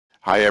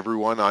Hi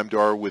everyone, I'm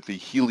Dar with the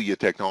Helia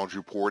Technology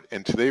Report,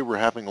 and today we're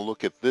having a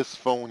look at this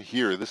phone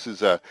here. This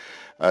is a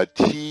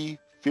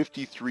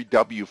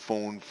T53W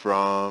phone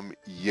from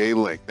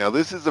Yealink. Now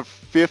this is a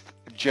fifth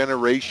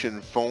generation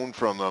phone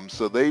from them,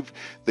 so they've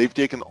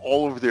taken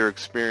all of their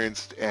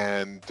experience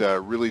and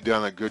really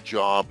done a good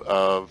job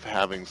of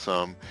having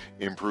some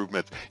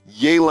improvements.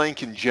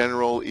 Yealink in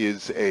general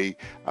is a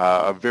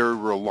very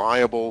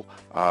reliable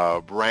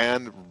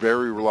brand,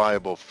 very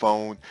reliable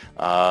phone.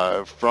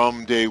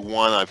 From day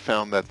one, I've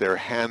found that their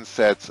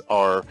handsets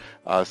are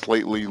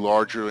slightly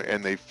larger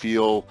and they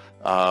feel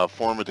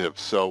formative.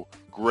 So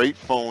great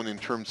phone in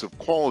terms of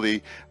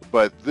quality,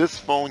 but this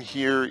phone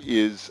here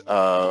is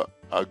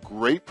a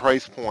great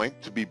price point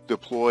to be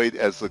deployed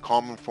as the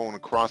common phone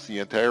across the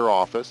entire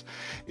office.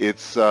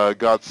 It's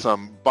got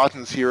some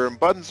buttons here, and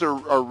buttons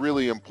are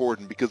really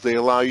important because they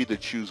allow you to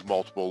choose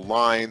multiple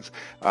lines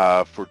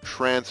for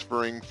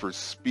transferring, for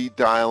speed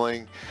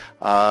dialing,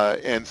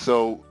 and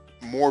so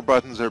more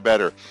buttons are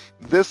better.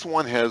 This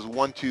one has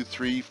 1, 2,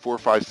 3, 4,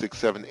 5, 6,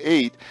 7,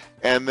 8,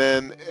 and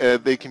then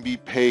they can be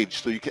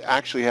paged, so you can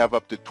actually have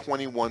up to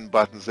 21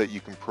 buttons that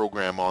you can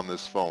program on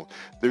this phone.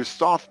 There's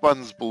soft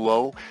buttons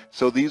below,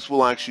 so these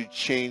will actually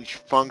change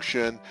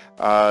function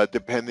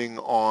depending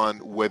on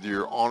whether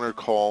you're on a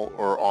call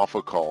or off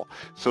a call.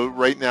 So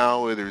right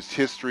now there's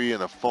history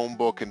and a phone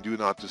book and do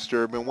not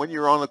disturb, and when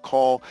you're on a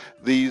call,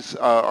 these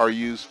are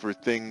used for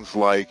things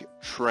like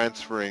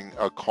transferring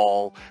a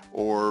call,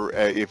 or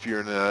if you're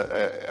in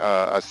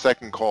a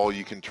second call,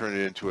 you can turn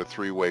it into a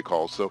three-way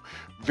call. So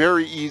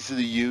very easy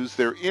to use.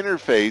 Their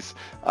interface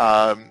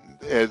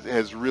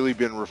has really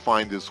been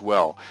refined as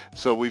well.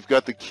 So we've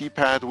got the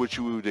keypad, which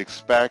you would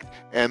expect,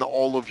 and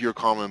all of your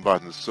common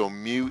buttons. So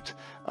mute,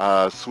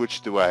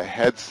 switch to a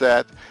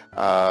headset.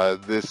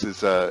 This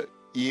is a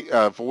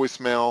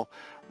voicemail,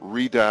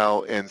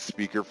 redial, and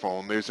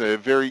speakerphone. There's a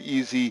very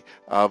easy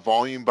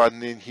volume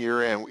button in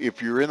here, and if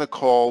you're in a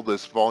call,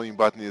 this volume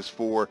button is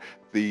for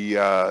the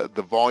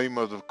volume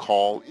of the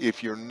call.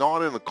 If you're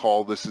not in a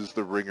call, this is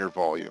the ringer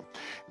volume.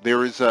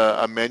 There is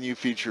a menu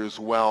feature as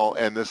well,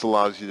 and this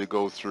allows you to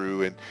go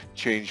through and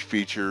change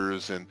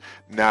features and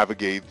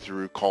navigate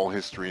through call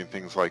history and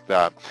things like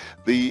that.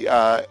 The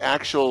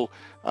actual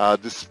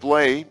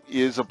display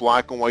is a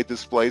black and white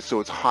display, so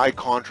it's high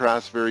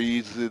contrast, very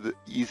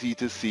easy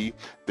to see.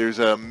 There's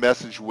a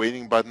message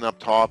waiting button up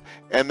top,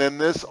 and then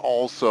this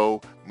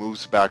also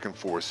moves back and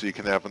forth, so you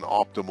can have an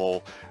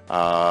optimal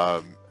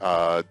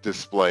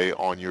display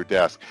on your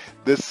desk.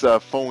 This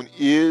phone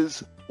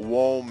is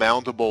wall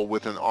mountable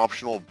with an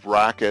optional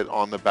bracket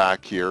on the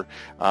back here.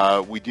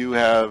 We do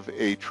have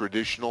a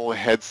traditional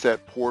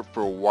headset port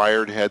for a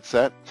wired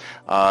headset,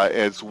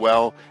 as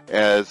well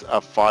as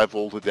a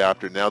 5-volt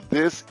adapter. Now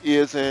this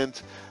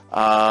isn't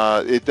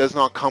it does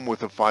not come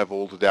with a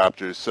 5-volt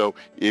adapter, so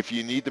if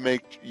you need to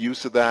make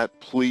use of that,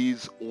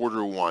 please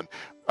order one.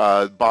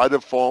 By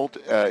default,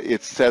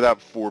 it's set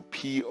up for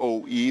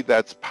PoE,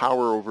 that's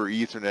power over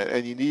Ethernet,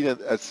 and you need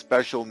a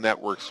special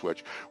network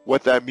switch.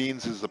 What that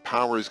means is the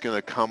power is going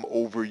to come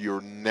over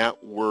your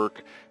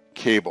network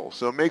cable,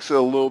 so it makes it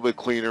a little bit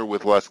cleaner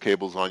with less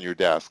cables on your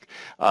desk.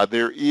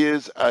 There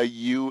is a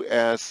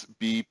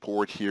USB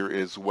port here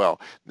as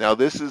well. Now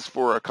this is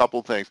for a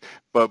couple things,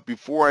 but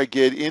before I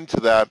get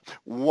into that,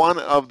 one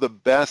of the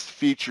best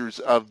features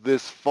of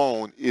this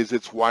phone is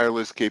its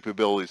wireless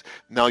capabilities.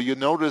 Now you'll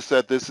notice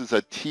that this is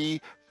a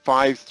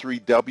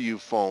T53W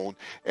phone,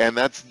 and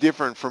that's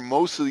different from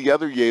most of the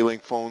other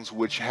Yealink phones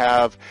which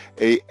have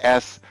a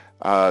S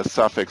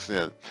suffix in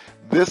it.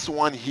 This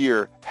one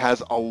here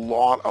has a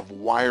lot of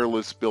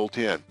wireless built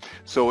in.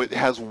 So it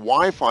has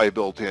Wi-Fi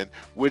built in,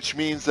 which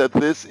means that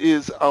this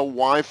is a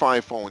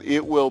Wi-Fi phone.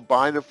 It will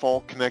by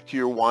default connect to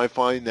your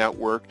Wi-Fi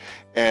network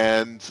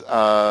and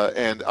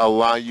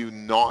allow you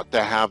not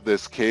to have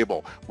this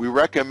cable. We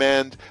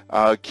recommend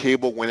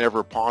cable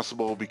whenever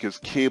possible because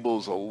cable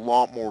is a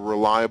lot more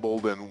reliable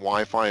than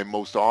Wi-Fi in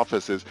most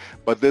offices,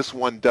 but this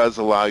one does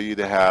allow you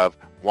to have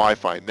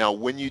Wi-Fi. Now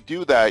when you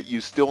do that, you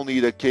still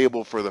need a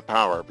cable for the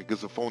power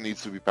because the phone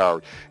needs to be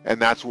powered,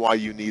 and that's why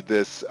you need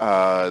this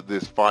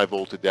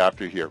 5-volt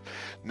adapter here.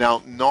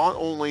 Now not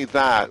only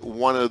that,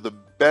 one of the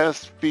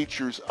best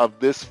features of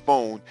this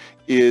phone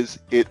is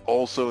it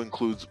also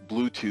includes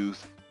Bluetooth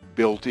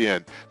built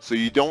in, so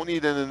you don't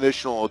need an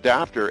additional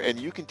adapter, and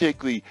you can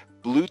take the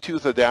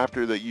Bluetooth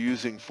adapter that you're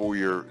using for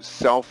your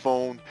cell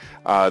phone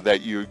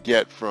that you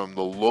get from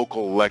the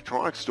local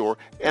electronics store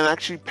and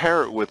actually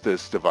pair it with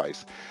this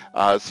device.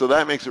 So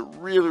that makes it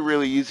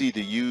really easy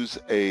to use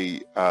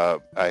a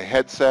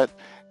headset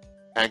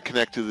and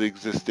connect to the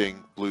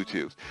existing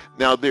Bluetooth.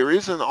 Now there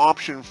is an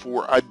option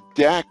for a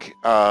DEC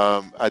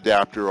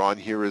adapter on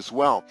here as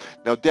well.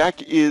 Now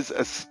DEC is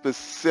a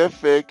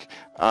specific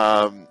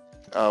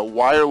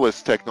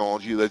wireless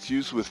technology that's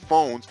used with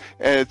phones,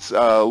 and it's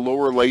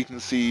lower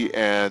latency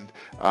and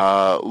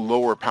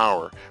lower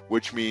power,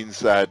 which means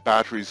that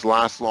batteries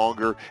last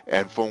longer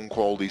and phone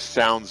quality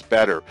sounds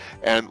better.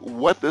 And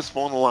what this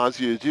phone allows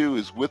you to do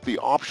is, with the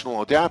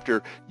optional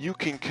adapter, you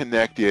can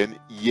connect in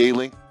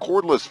Yealink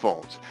cordless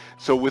phones.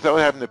 So without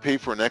having to pay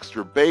for an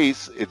extra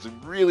base, it's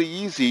really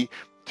easy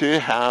to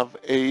have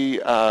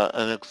an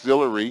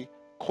auxiliary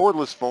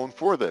cordless phone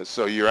for this.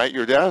 So you're at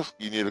your desk,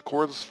 you need a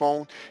cordless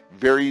phone,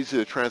 very easy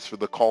to transfer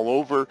the call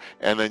over,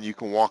 and then you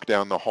can walk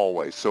down the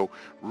hallway. So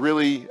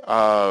really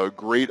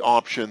great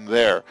option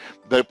there.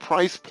 The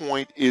price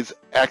point is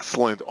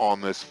excellent on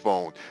this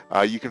phone.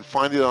 You can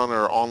find it on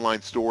our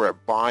online store at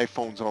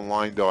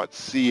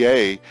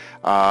buyphonesonline.ca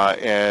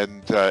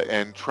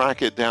and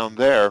track it down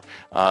there.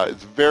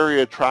 It's a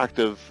very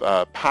attractive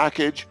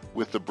package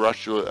with the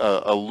brushed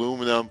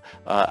aluminum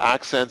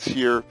accents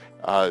here.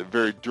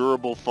 Very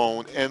durable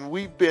phone, and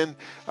we've been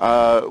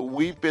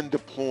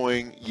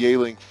deploying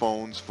Yealink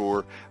phones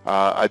for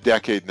a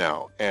decade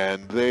now,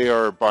 and they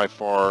are by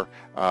far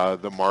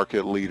the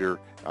market leader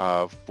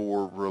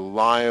for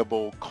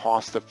reliable,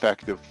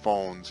 cost-effective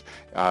phones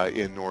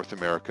in North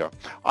America.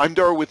 I'm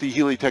Dar with the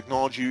Healy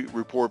Technology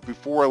Report.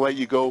 Before I let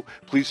you go,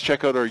 please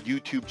check out our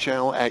YouTube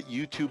channel at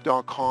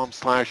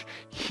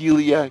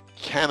youtube.com/Helia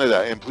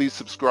Canada, and please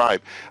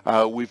subscribe.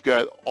 We've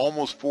got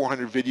almost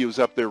 400 videos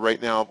up there right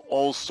now of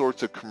all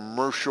sorts of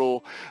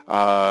commercial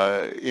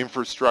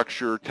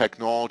infrastructure,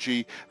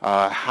 technology,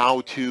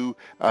 how-to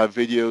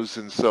videos,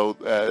 and so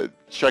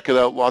check it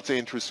out. Lots of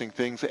interesting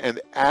things,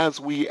 and as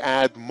we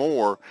add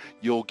more,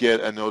 you'll get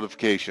a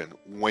notification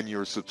when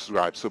you're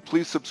subscribed. So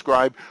please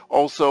subscribe.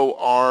 Also,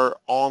 our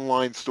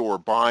online store,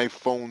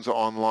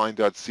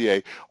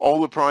 buyphonesonline.ca.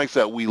 All the products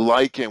that we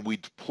like and we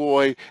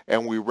deploy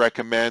and we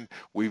recommend,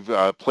 we've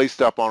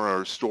placed up on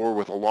our store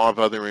with a lot of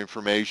other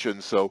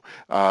information. So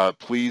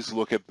please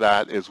look at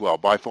that as well.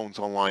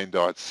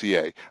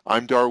 Buyphonesonline.ca.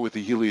 I'm Dar with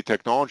the Healy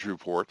Technology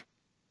Report.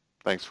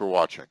 Thanks for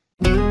watching.